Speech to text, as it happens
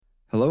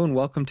Hello and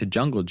welcome to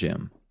Jungle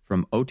Gym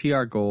from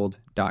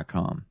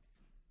OTRGold.com.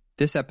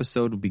 This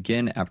episode will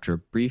begin after a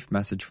brief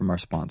message from our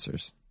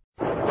sponsors.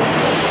 Presenting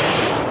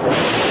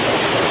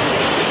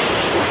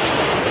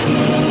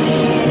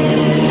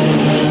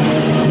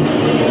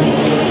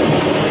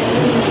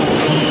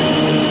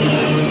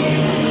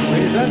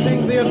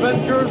the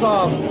adventures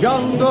of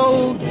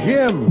Jungle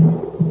Jim.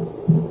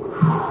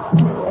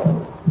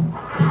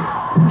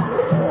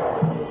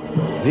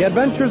 The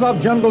Adventures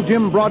of Jungle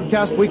Jim,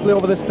 broadcast weekly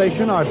over this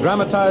station, are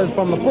dramatized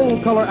from the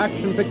full-color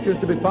action pictures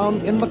to be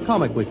found in the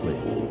Comic Weekly,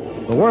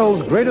 the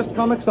world's greatest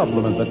comic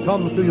supplement that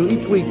comes to you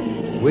each week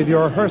with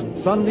your Hearst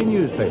Sunday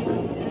newspaper.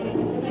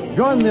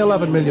 Join the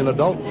 11 million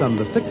adults and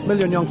the 6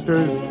 million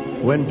youngsters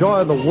who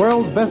enjoy the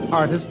world's best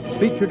artists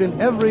featured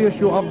in every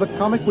issue of the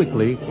Comic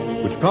Weekly,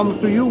 which comes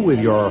to you with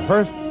your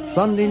Hearst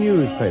Sunday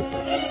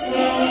newspaper.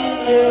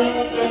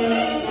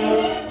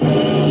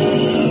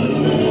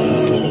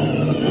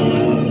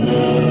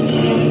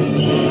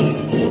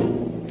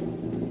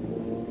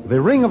 The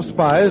ring of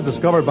spies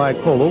discovered by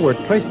Kolo were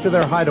traced to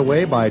their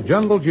hideaway by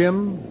Jungle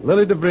Jim,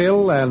 Lily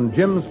DeVril, and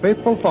Jim's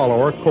faithful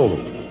follower, Kolo.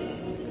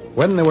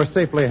 When they were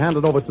safely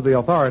handed over to the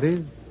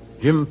authorities,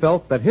 Jim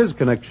felt that his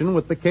connection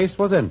with the case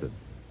was ended.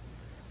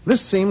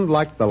 This seemed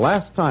like the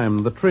last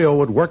time the trio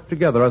would work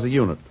together as a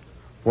unit,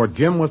 for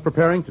Jim was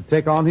preparing to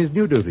take on his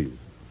new duties,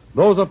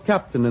 those of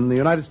captain in the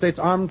United States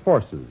Armed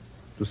Forces,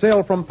 to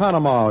sail from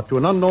Panama to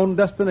an unknown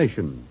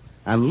destination,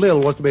 and Lil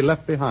was to be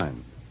left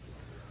behind.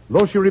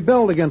 Though she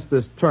rebelled against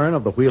this turn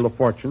of the wheel of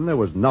fortune, there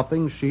was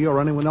nothing she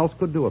or anyone else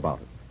could do about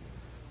it.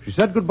 She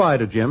said goodbye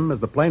to Jim as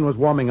the plane was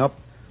warming up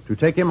to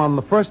take him on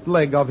the first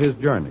leg of his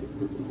journey.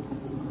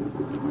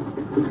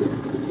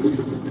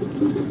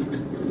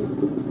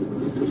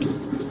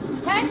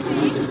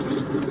 Taxi!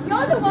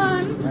 You're the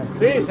one!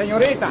 Si,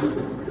 senorita.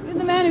 You're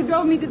the man who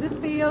drove me to this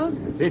field?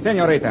 Si,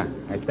 senorita.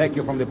 I take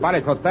you from the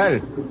Palace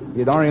Hotel.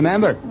 You don't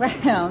remember?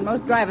 Well,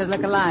 most drivers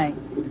look alike.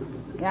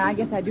 Yeah, I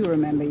guess I do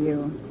remember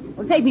you.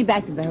 Well, take me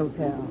back to the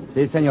hotel.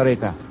 Si,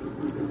 senorita.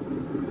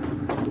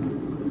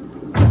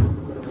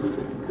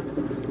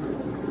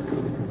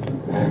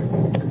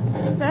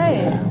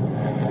 Say,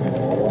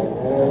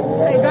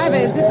 driver,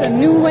 is this a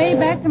new way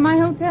back to my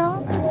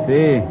hotel?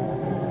 Si.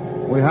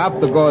 We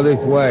have to go this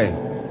way.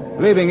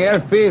 Leaving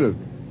airfield.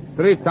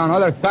 Streets on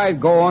other side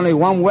go only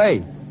one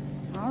way.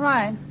 All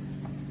right.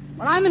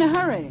 Well, I'm in a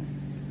hurry.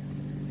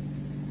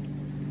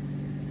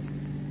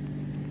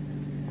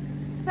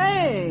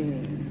 Say,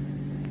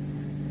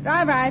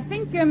 driver, I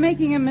think you're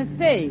making a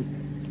mistake.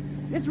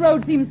 This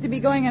road seems to be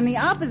going in the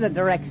opposite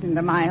direction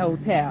to my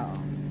hotel.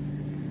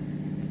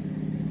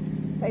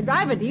 Say,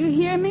 driver, do you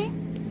hear me?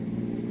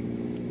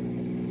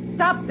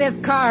 Stop this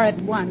car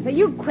at once. Are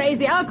you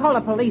crazy? I'll call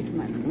a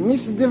policeman.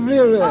 Miss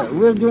DeVril,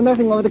 we'll do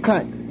nothing of the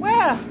kind.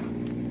 Well,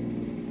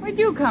 where'd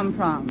you come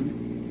from?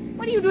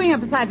 What are you doing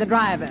up beside the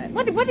driver?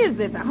 What is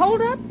this, a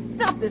hold-up?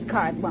 Stop this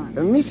car at once.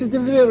 Miss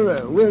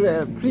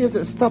DeVril, please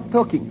stop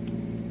talking.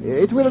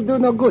 It will do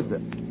no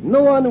good.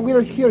 No one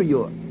will hear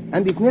you.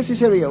 And if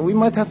necessary, we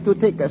might have to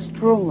take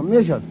strong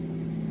measures.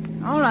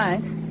 All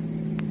right.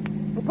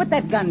 Well, put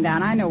that gun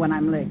down. I know when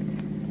I'm licked.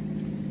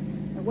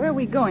 Where are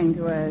we going?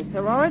 To a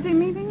sorority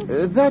meeting?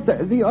 That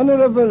the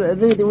honorable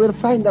lady will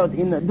find out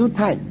in due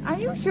time. Are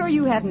you sure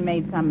you haven't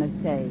made some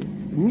mistake?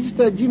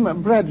 Mr. Jim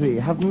Bradley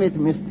have made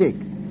mistake.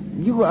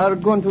 You are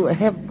going to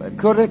have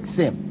correct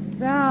them.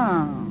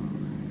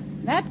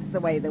 So, that's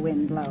the way the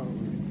wind blows.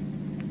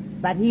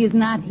 But he's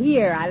not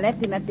here. I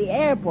left him at the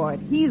airport.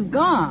 He's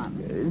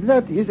gone.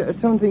 That is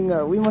something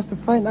we must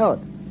find out.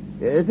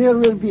 There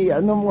will be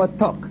no more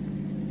talk.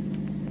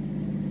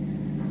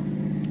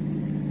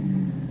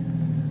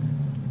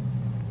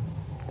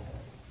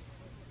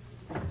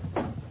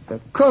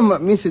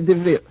 Come, Miss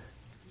DeVril.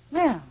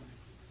 Well,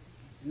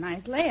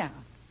 nice layout.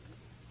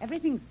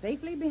 Everything's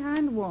safely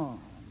behind walls.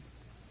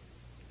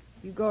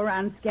 You go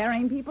around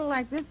scaring people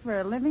like this for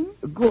a living?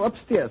 Go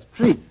upstairs,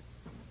 please.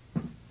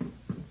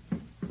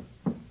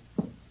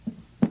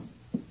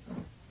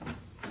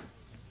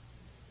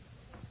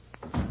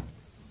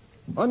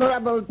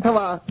 Honorable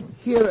Tawa,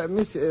 here,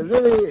 Miss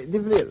Lily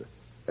DeVril,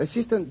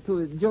 assistant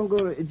to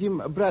Jungle Jim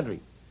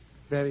Bradley.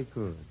 Very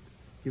good.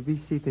 You be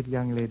seated,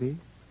 young lady.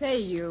 Say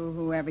you,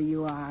 whoever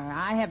you are,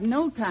 I have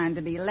no time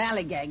to be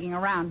lollygagging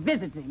around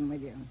visiting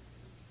with you.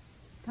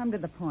 Come to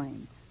the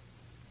point.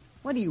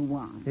 What do you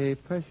want? A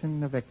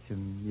person of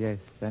action, yes,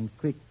 and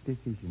quick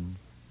decision.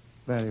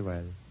 Very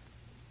well.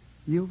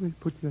 You will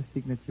put your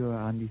signature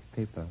on this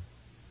paper,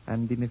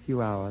 and in a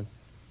few hours,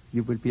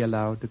 you will be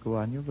allowed to go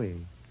on your way.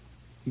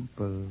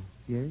 Simple,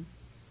 yes?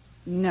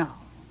 No.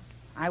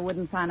 I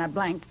wouldn't sign a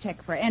blank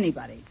check for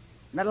anybody,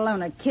 let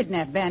alone a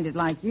kidnapped bandit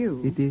like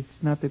you. It is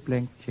not a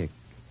blank check.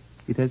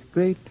 It has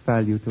great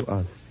value to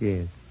us,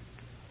 yes.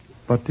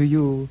 But to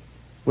you,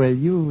 well,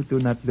 you do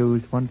not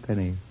lose one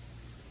penny.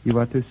 You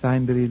are to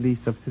sign the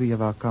release of 3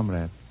 of our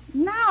comrades.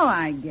 Now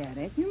I get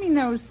it. You mean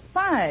those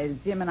spies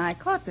Jim and I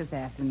caught this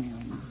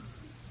afternoon.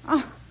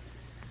 Oh,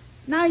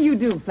 now you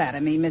do flatter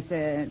me,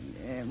 Mr.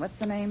 What's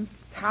the name?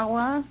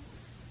 Tawa?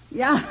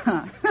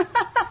 Yeah.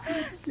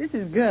 This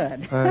is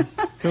good.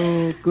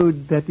 So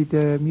good that it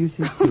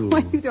amuses you.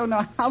 Well, you don't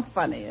know how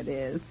funny it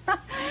is.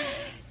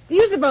 Do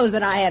you suppose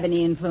that I have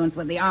any influence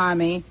with the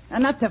Army?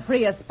 Enough to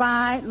free a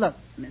spy? Look,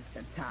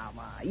 Mr.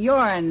 Tawa,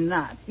 you're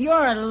nuts.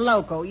 You're a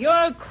loco.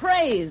 You're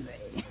crazy.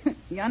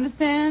 You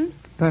understand?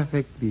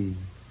 Perfectly.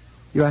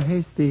 You are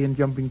hasty in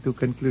jumping to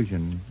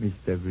conclusion,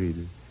 Mr.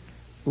 Vril.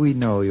 We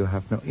know you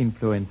have no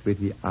influence with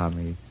the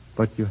Army,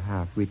 but you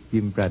have with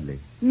Jim Bradley.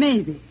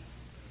 Maybe.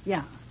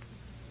 Yeah.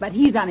 But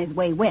he's on his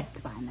way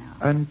west by now.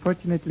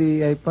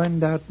 Unfortunately, a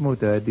burned-out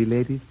motor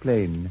delayed his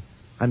plane,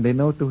 and a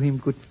note to him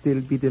could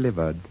still be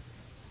delivered.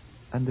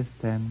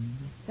 Understand?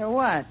 So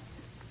what?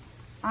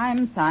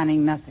 I'm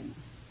signing nothing.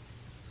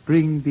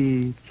 Bring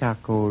the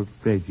charcoal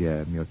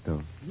brazier,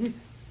 Myoto.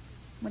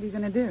 What are you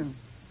going to do?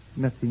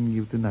 Nothing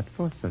you do not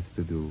force us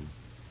to do.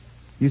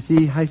 You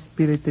see,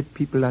 high-spirited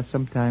people are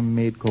sometimes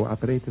made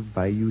cooperative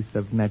by use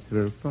of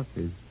natural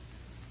forces,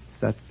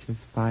 such as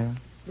fire.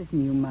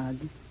 Listen, you mug.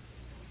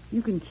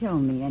 You can kill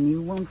me, and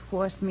you won't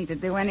force me to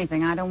do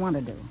anything I don't want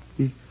to do.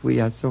 If we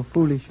are so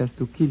foolish as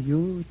to kill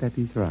you, that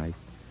is right.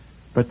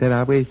 But there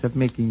are ways of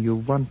making you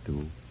want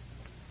to,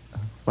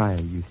 while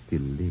you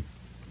still live.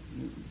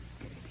 You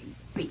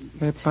dirty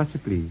beast.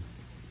 Possibly.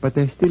 But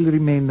there still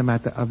remain the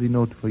matter of the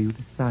note for you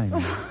to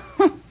sign.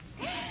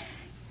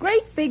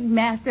 Great big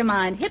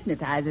mastermind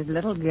hypnotizes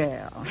little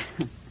girl.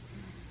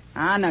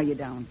 Ah, no, you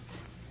don't.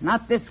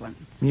 Not this one.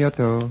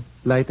 Myoto,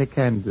 light a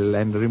candle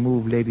and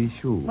remove lady's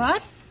shoe.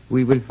 What?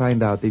 We will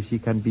find out if she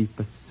can be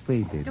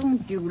persuaded.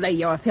 Don't you lay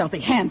your filthy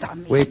hands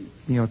on me.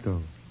 Wait,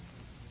 Myoto.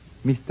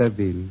 Mr.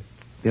 Bill,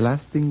 the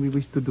last thing we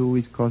wish to do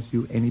is cause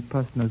you any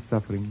personal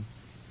suffering.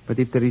 But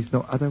if there is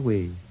no other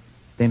way,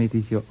 then it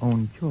is your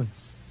own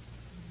choice.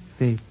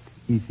 Fate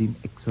is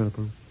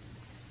inexorable.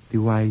 The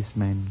wise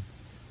man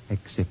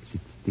accepts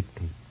its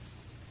dictates.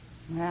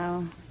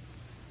 Well,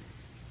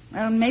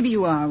 maybe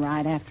you are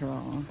right after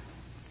all.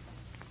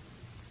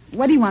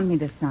 What do you want me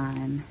to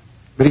sign?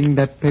 Bring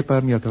that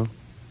paper, Myoto.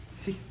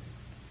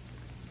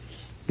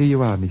 Here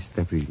you are,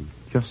 Mr. Vril.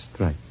 Just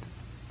right.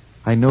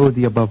 I know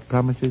the above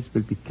promises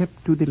will be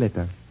kept to the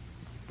letter.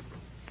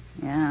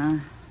 Yeah.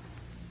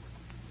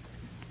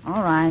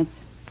 All right.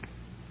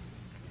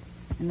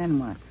 And then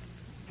what?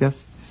 Just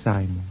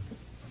sign.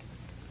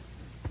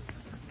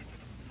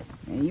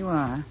 There you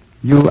are.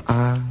 You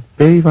are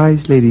very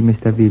wise lady,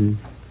 Mr. Vil.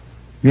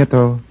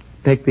 Myoto,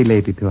 take the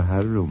lady to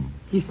her room.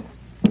 Yes.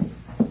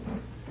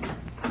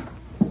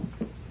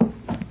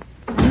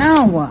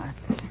 Now what?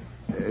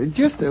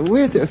 Just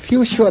wait a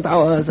few short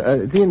hours,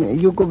 then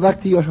you go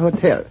back to your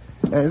hotel.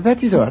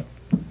 That is all.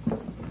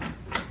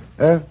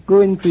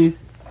 Go in, please.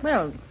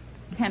 Well,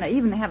 can I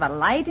even have a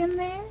light in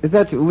there?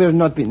 That will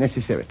not be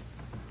necessary.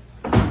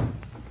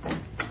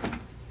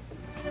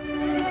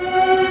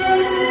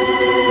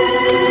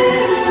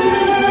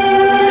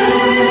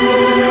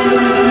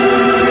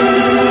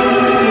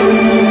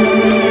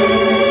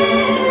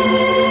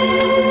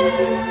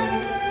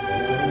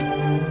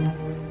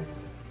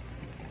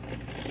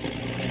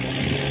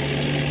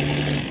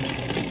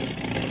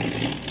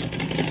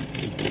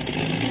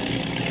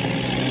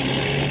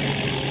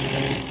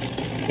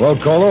 Well,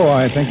 Colo,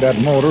 I think that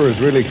motor is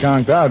really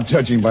conked out,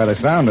 judging by the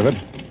sound of it.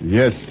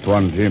 Yes,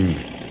 Tuan Jim.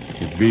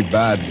 It be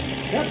bad.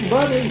 Captain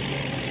Bundy,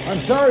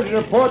 I'm sorry to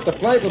report the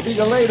flight will be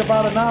delayed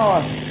about an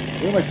hour.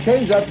 We must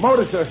change that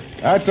motor, sir.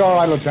 That's all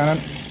right,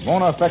 Lieutenant.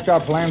 Won't affect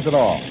our plans at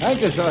all.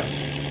 Thank you, sir.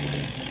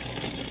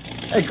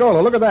 Hey,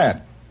 Colo, look at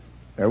that.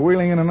 They're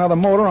wheeling in another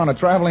motor on a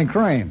traveling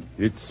crane.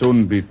 It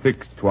soon be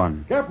fixed,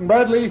 Tuan. Captain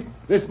Bradley,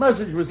 this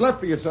message was left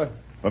for you, sir.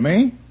 For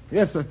me?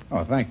 Yes, sir.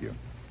 Oh, thank you.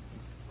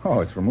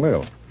 Oh, it's from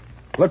Lil.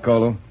 Look,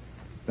 Colo,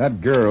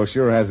 that girl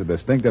sure has a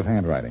distinctive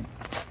handwriting.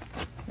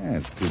 Yeah,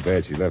 it's too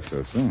bad she left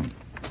so soon.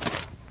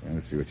 Yeah,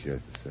 let's see what she has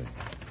to say.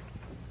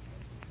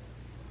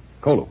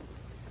 Colo.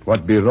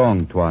 What be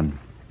wrong, Tuan?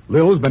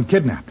 Lil's been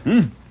kidnapped.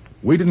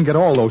 We didn't get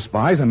all those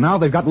spies, and now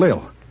they've got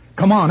Lil.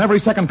 Come on, every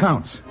second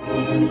counts.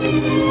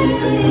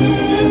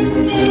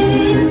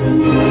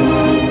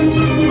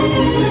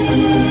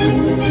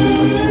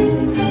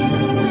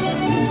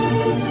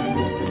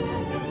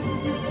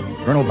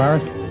 Colonel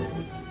Barrett,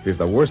 here's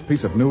the worst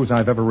piece of news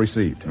I've ever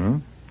received. Huh?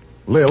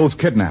 Lil's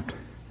kidnapped.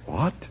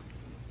 What?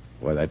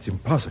 Why, that's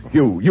impossible.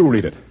 You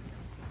read it.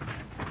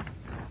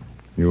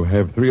 You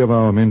have 3 of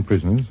our men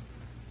prisoners.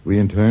 We,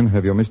 in turn,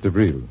 have your Mr.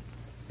 Vril.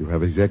 You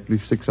have exactly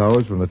 6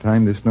 hours from the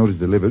time this note is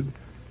delivered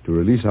to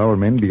release our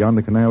men beyond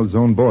the canal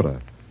zone border.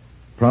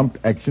 Prompt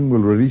action will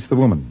release the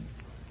woman.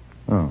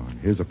 Oh, and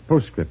here's a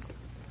postscript.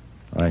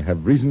 I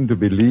have reason to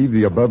believe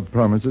the above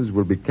promises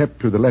will be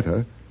kept to the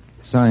letter.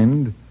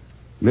 Signed,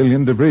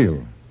 Lillian de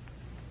Vril.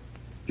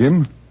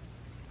 Jim,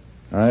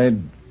 I'd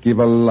give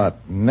a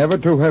lot never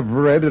to have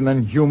read an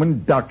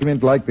inhuman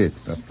document like this.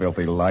 The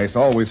filthy lice,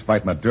 always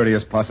fighting the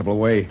dirtiest possible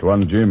way.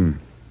 Tuan Jim,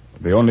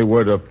 the only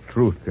word of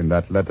truth in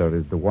that letter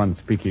is the one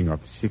speaking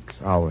of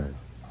 6 hours.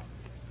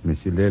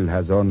 Missy Lil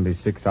has only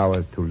 6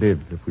 hours to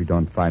live if we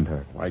don't find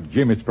her. Why,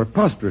 Jim, it's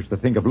preposterous to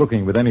think of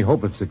looking with any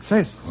hope of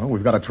success. Well,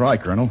 we've got to try,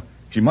 Colonel.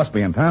 She must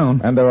be in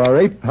town. And there are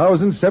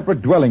 8,000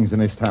 separate dwellings in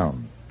this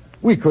town.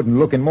 We couldn't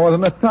look in more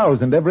than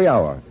 1,000 every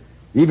hour,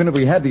 even if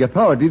we had the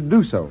authority to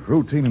do so.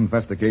 Routine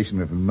investigation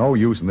is of no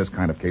use in this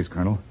kind of case,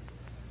 Colonel.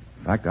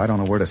 In fact, I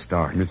don't know where to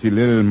start. Missy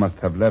Lil must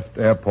have left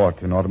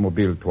airport in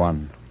automobile,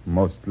 Tuan.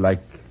 Most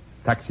like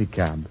taxi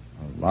cab.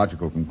 A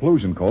logical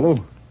conclusion,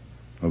 Colo.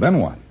 Well, then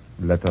what?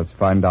 Let us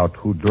find out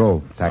who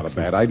drove taxi. Not a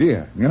bad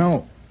idea. You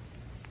know,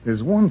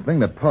 there's one thing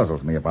that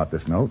puzzles me about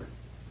this note.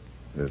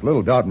 There's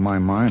little doubt in my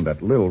mind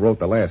that Lil wrote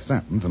the last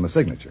sentence and the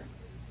signature.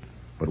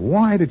 But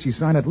why did she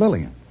sign it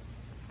Lillian?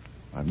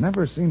 I've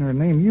never seen her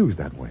name used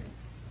that way.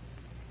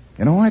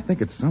 You know, I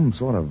think it's some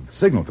sort of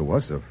signal to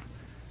us if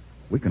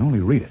we can only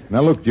read it.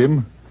 Now, look,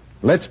 Jim,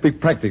 let's be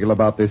practical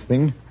about this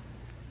thing.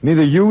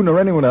 Neither you nor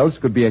anyone else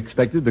could be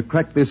expected to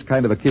crack this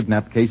kind of a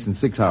kidnap case in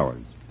 6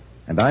 hours.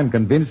 And I'm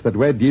convinced that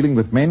we're dealing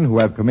with men who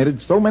have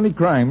committed so many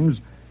crimes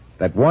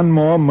that one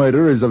more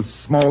murder is of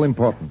small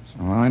importance.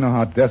 Oh, I know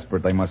how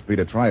desperate they must be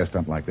to try a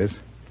stunt like this.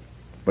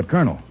 But,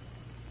 Colonel,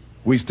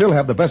 we still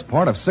have the best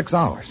part of 6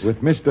 hours.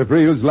 With Mr.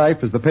 Vreel's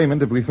life as the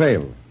payment if we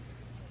fail.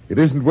 It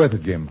isn't worth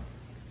it, Jim.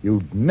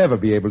 You'd never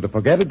be able to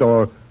forget it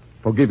or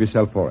forgive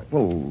yourself for it.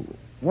 Well,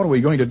 what are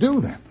we going to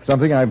do then?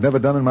 Something I've never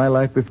done in my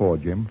life before,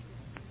 Jim.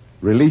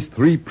 Release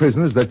 3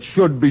 prisoners that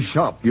should be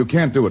shot. You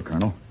can't do it,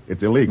 Colonel.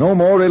 It's illegal. No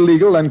more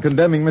illegal than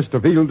condemning Mr.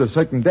 Vreel to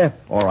certain death.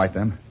 All right,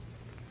 then.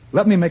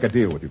 Let me make a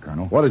deal with you,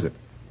 Colonel. What is it?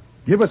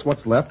 Give us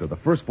what's left of the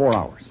first 4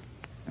 hours.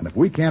 And if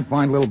we can't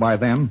find Lil by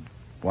then,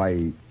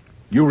 why,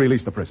 you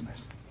release the prisoners.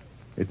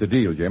 It's a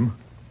deal, Jim.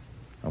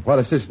 Now, what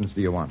assistance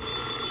do you want?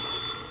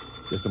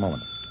 Just a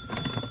moment.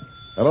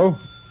 Hello?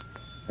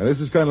 This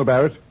is Colonel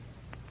Barrett.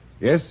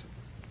 Yes?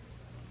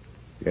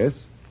 Yes?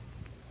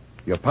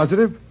 You're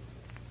positive?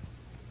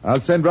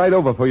 I'll send right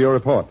over for your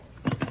report.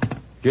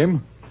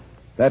 Jim,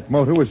 that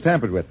motor was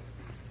tampered with.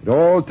 It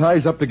all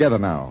ties up together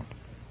now.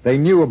 They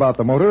knew about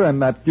the motor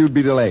and that you'd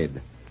be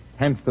delayed.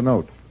 Hence the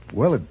note.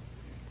 Well, it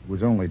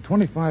was only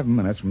 25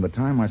 minutes from the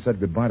time I said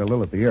goodbye to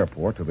Lil at the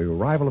airport to the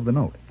arrival of the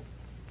note.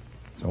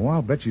 So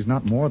I'll bet she's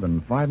not more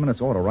than 5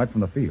 minutes auto right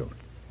from the field.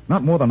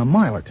 Not more than a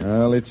mile or two.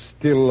 Well, it's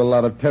still a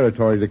lot of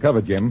territory to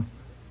cover, Jim.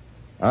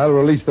 I'll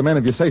release the men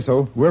if you say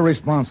so. We're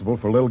responsible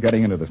for Lil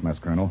getting into this mess,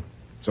 Colonel.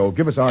 So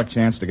give us our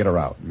chance to get her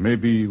out.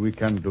 Maybe we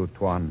can do,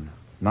 Tuan.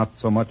 Not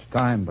so much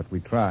time, but we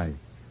try.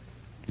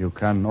 You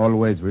can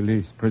always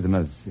release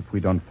prisoners if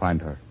we don't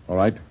find her. All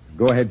right.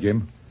 Go ahead,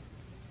 Jim.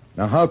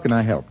 Now, how can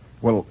I help?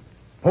 Well,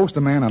 post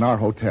a man at our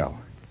hotel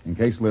in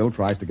case Lil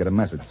tries to get a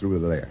message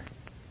through to there.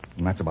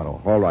 And that's about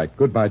all. All right.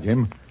 Goodbye,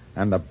 Jim.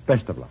 And the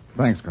best of luck.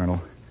 Thanks,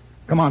 Colonel.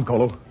 Come on,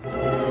 Colo.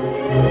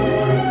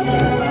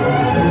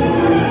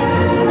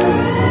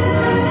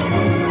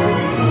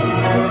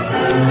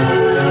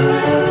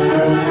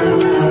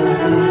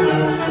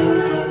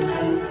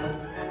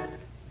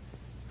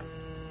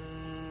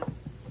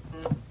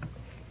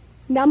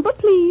 Number,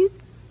 please.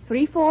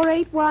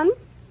 3481.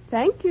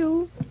 Thank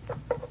you.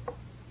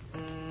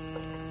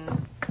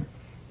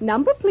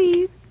 Number,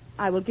 please.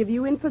 I will give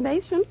you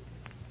information.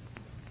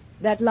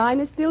 That line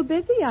is still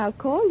busy. I'll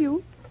call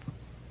you.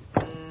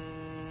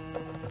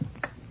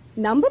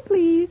 Number,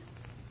 please.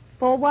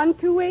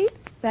 4128.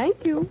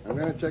 Thank you. I'm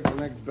going to check the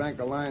next bank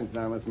of lines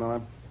now, Miss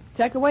Miller.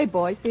 Check away,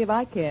 boy. See if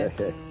I can.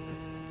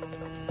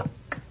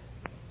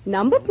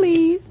 Number,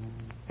 please.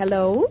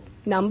 Hello?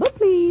 Number,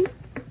 please.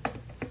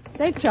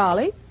 Say,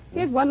 Charlie,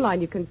 here's one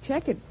line you can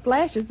check. It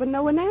flashes, but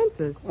no one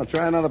answers. Well,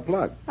 try another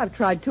plug. I've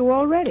tried 2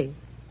 already.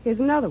 Here's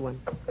another one.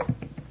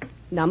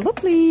 Number,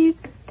 please.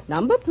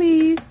 Number,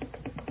 please.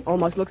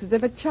 Almost looks as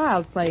if a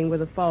child's playing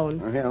with a phone.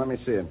 Oh, here, let me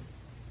see it.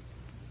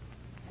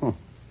 Huh.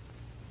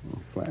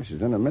 Flash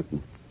is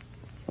intermittent.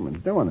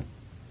 Someone's doing it.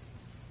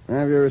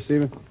 Have you a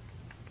receiver?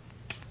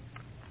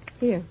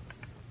 Here.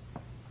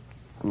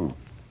 Well,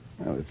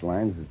 this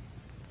line's as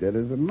dead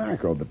as a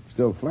mackerel, but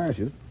still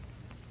flashes.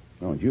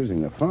 No one's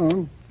using the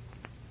phone.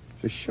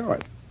 It's a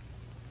short.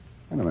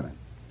 Wait a minute.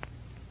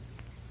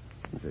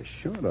 It's a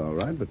short, all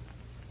right, but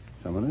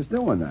someone is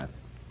doing that.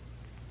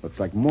 Looks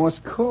like Morse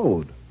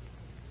code.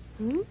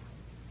 Hmm?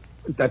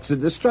 That's a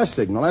distress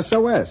signal,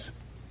 SOS.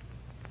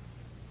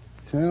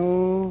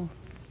 Tell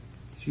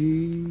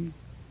G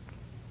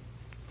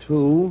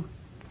 2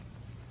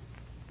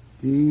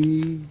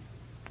 D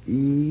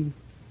E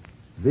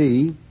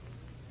V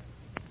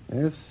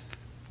S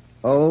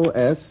O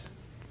S.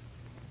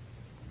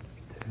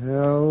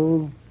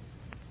 Tell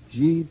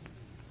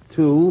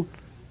G2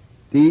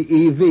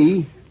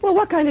 DEV. Well,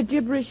 what kind of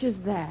gibberish is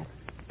that?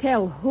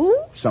 Tell who?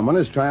 Someone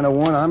is trying to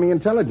warn Army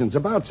intelligence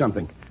about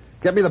something.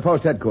 Get me the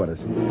post headquarters.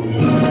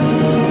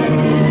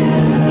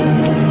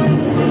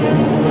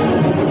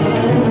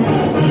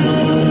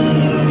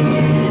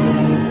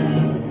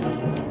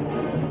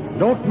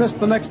 Don't miss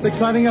the next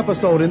exciting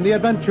episode in the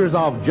adventures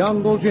of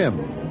Jungle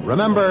Jim.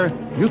 Remember,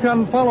 you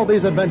can follow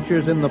these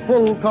adventures in the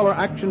full-color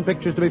action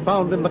pictures to be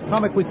found in the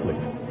Comic Weekly,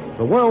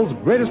 the world's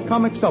greatest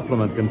comic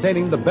supplement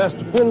containing the best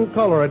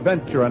full-color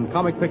adventure and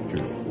comic pictures.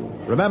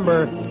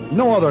 Remember,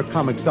 no other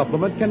comic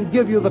supplement can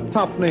give you the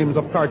top names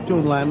of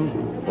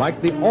Cartoonland like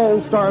the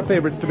all-star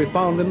favorites to be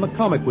found in the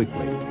Comic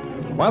Weekly,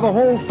 while the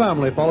whole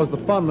family follows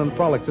the fun and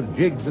frolics of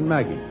Jiggs and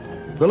Maggie,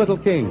 the Little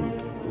King,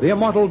 the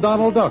immortal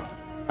Donald Duck,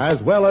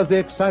 as well as the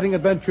exciting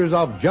adventures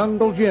of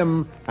Jungle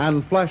Jim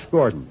and Flash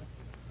Gordon.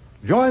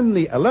 Join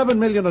the 11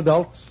 million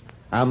adults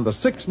and the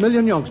 6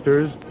 million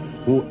youngsters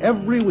who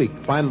every week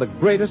find the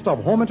greatest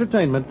of home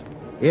entertainment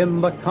in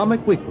the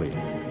Comic Weekly,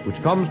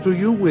 which comes to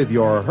you with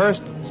your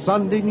Hearst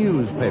Sunday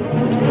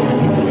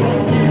newspaper.